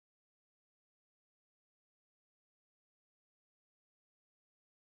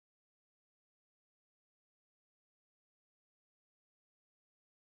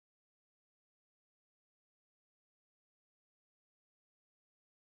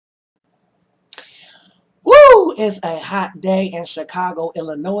Ooh, it's a hot day in Chicago,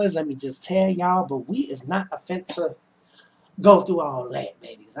 Illinois. Let me just tell y'all, but we is not offensive to go through all that,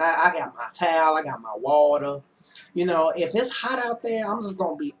 babies. I got my towel, I got my water. You know, if it's hot out there, I'm just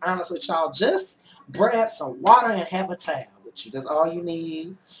gonna be honest with y'all. Just grab some water and have a towel with you. That's all you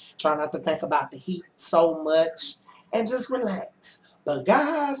need. Try not to think about the heat so much and just relax. But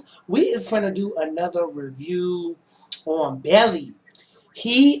guys, we is gonna do another review on Belly.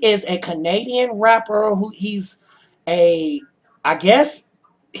 He is a Canadian rapper who he's a, I guess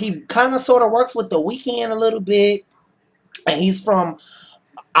he kind of sort of works with the Weeknd a little bit, and he's from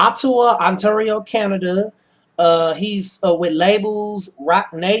Ottawa, Ontario, Canada. He's with labels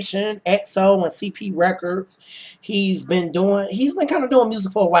Rock Nation, EXO, and CP Records. He's been kind of doing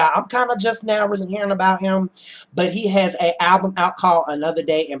music for a while. I'm kind of just now really hearing about him, but he has an album out called Another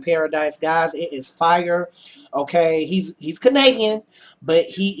Day in Paradise. Guys, it is fire. Okay, he's Canadian, but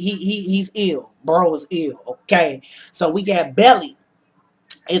he's ill. Bro is ill. Okay, so we got Belly.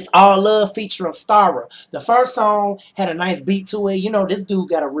 It's All Love featuring Starrah. The first song had a nice beat to it. You know, this dude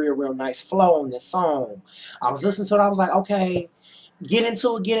got a real nice flow on this song. I was listening to it. I was like, okay, get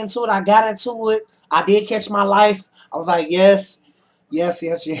into it, get into it. I got into it. I did catch my life. I was like, yes,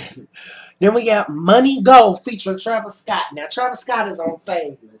 yes. Then we got Money Go featuring Travis Scott. Now, Travis Scott is on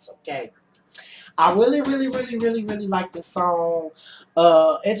favorites, okay? I really like this song.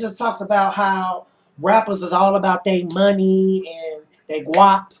 It just talks about how rappers is all about their money and their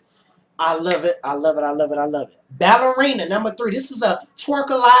guap. I love it. I love it. Ballerina, number 3. This is a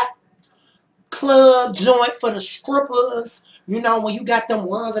twerk-a-lot club joint for the strippers. You know, when you got them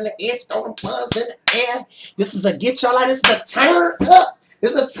ones in the air, throw them ones in the air. This is a get your light. This is a turn up.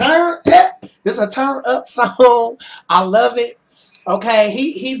 This is a turn up. This is a turn up song. I love it. Okay,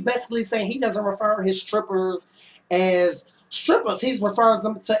 he's basically saying he doesn't refer his strippers as strippers. He refers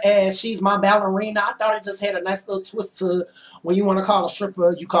them to as she's my ballerina. I thought it just had a nice little twist to when you want to call a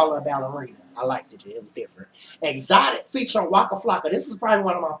stripper, you call her a ballerina. I liked it. It was different. Exotic featuring Waka Flocka. This is probably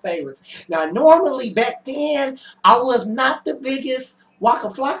one of my favorites. Now, normally back then, I was not the biggest Waka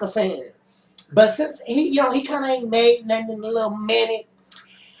Flocka fan. But since he kind of ain't made nothing in a little minute,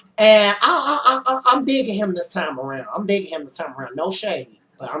 and I'm digging him this time around. No shade,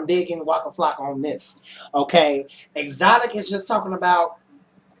 but I'm digging Waka Flocka on this. Okay, exotic is just talking about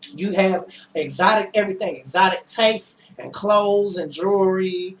you have exotic everything, exotic tastes and clothes and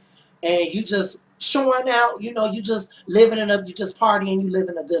jewelry, and you just showing out. You know, you just living it up. You just partying. You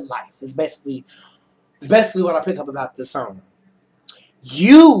living a good life. It's basically what I pick up about this song.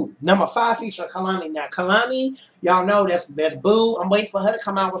 You, number 5 featuring Kehlani. Now, Kehlani, y'all know that's Boo. I'm waiting for her to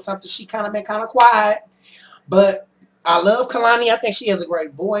come out with something. She kind of been kind of quiet. But I love Kehlani. I think she has a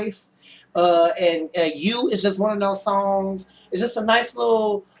great voice. And You is just one of those songs. It's just a nice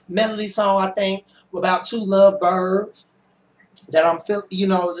little melody song, I think, about two lovebirds that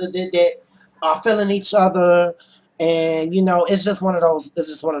that are feeling each other. And, it's just one of those,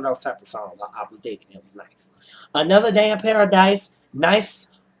 type of songs. I was digging. It was nice. Another Day in Paradise. Nice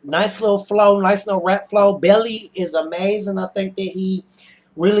little flow, nice little rap flow. Belly is amazing. I think that he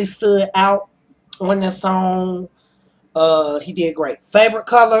really stood out on that song. He did great. Favorite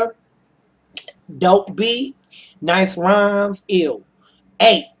color, dope beat, nice rhymes, ill.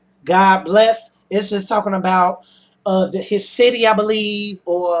 8, God bless. It's just talking about his city, I believe,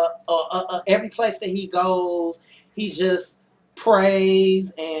 or every place that he goes, he just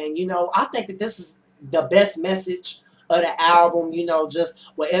prays. And, I think that this is the best message of the album.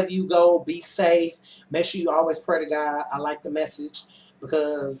 Just wherever you go, be safe. Make sure you always pray to God. I like the message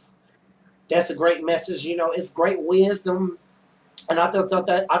because that's a great message. It's great wisdom. And I just thought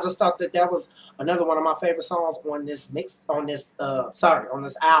that was another one of my favorite songs on this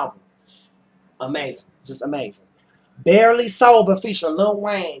album. Amazing. Just amazing. Barely Sober feature Lil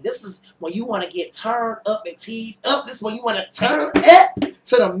Wayne. This is when you want to get turned up and teed up. This is when you want to turn up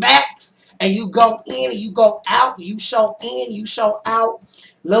to the max. And you go in and you go out. You show in, you show out.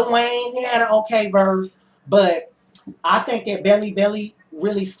 Lil Wayne had an okay verse. But I think that Belly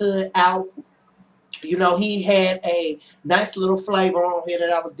really stood out. He had a nice little flavor on here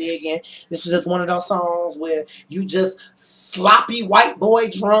that I was digging. This is just one of those songs where you just sloppy white boy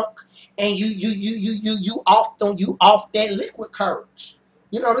drunk and you off that liquid courage.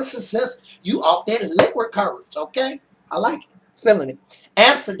 This is just you off that liquid courage, okay? I like it. Feeling it.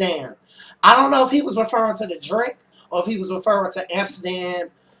 Amsterdam. I don't know if he was referring to the drink or if he was referring to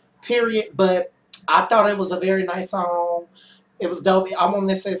Amsterdam, period, but I thought it was a very nice song. It was dope. I won't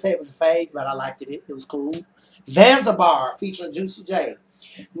necessarily say it was a fave, but I liked it. It was cool. Zanzibar featuring Juicy J.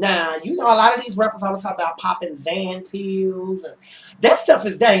 Now, a lot of these rappers always talk about popping Zan pills. And that stuff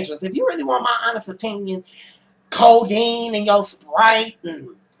is dangerous. If you really want my honest opinion, codeine in your Sprite and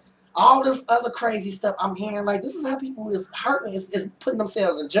all this other crazy stuff I'm hearing. Like, this is how people is hurting, is putting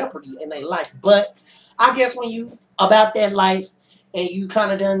themselves in jeopardy in their life. But I guess when you about that life and you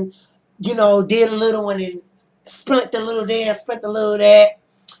kind of done, you know, did a little and then spent a little there, spent a little that,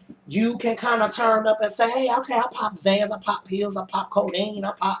 you can kind of turn up and say, hey, okay, I pop Zans, I pop pills, I pop codeine,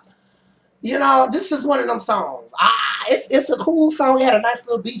 I pop. You know, this is one of them songs. It's a cool song. It had a nice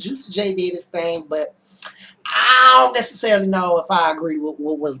little beat. Juicy J did his thing, but I don't necessarily know if I agree with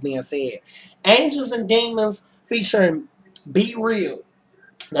what was being said. Angels and Demons featuring Be Real.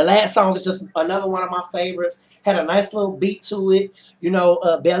 The last song is just another one of my favorites. Had a nice little beat to it. You know,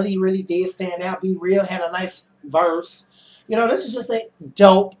 Belly really did stand out. Be Real had a nice verse. You know, this is just a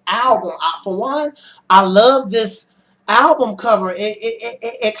dope album. For one, I love this album cover.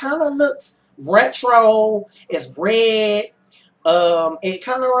 It kind of looks retro. It's red. It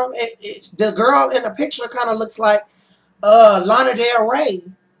kind of the girl in the picture kind of looks like Lana Del Rey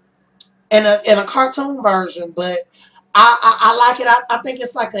in a cartoon version, but I like it. I think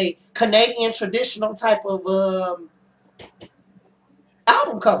it's like a Canadian traditional type of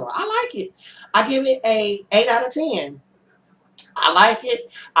album cover. I like it. I give it a 8 out of 10. I like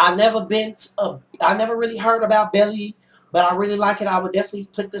it. I never really heard about Belly, but I really like it. I would definitely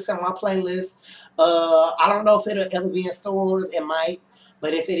put this on my playlist. I don't know if it'll ever be in stores. It might.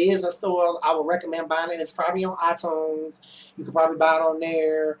 But if it is in stores, I would recommend buying it. It's probably on iTunes. You can probably buy it on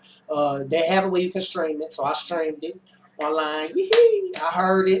there. They have a way you can stream it, so I streamed it online. Yee-hee. I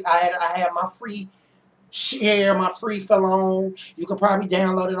heard it. I had my free share, my free fill on. You can probably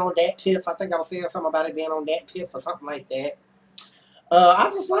download it on that Piff. I think I was saying something about it being on that Piff or something like that. I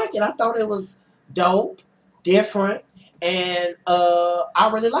just like it. I thought it was dope, different, and I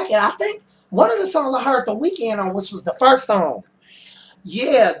really like it. I think one of the songs I heard The Weeknd on, which was the first song.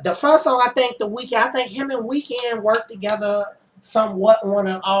 Yeah, the first song, I think The Weeknd, I think him and Weeknd worked together somewhat on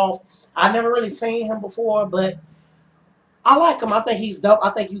and off. I never really seen him before, but I like him. I think he's dope. I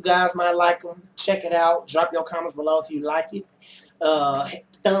think you guys might like him. Check it out. Drop your comments below if you like it. Uh,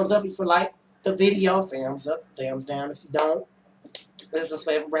 Thumbs up if you like the video. Thumbs up, thumbs down if you don't. This is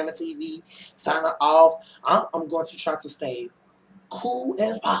Favorite Brandon TV. Signing off. I'm going to try to stay cool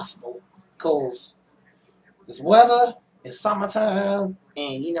as possible because this weather is summertime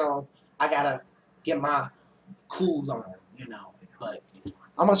and, you know, I got to get my cool on, you know. But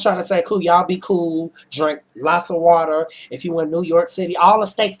I'm going to try to say cool. Y'all be cool. Drink lots of water. If you in New York City, all the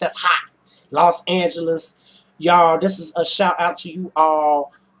states that's hot. Los Angeles. Y'all, this is a shout out to you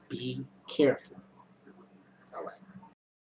all. Be careful. All right.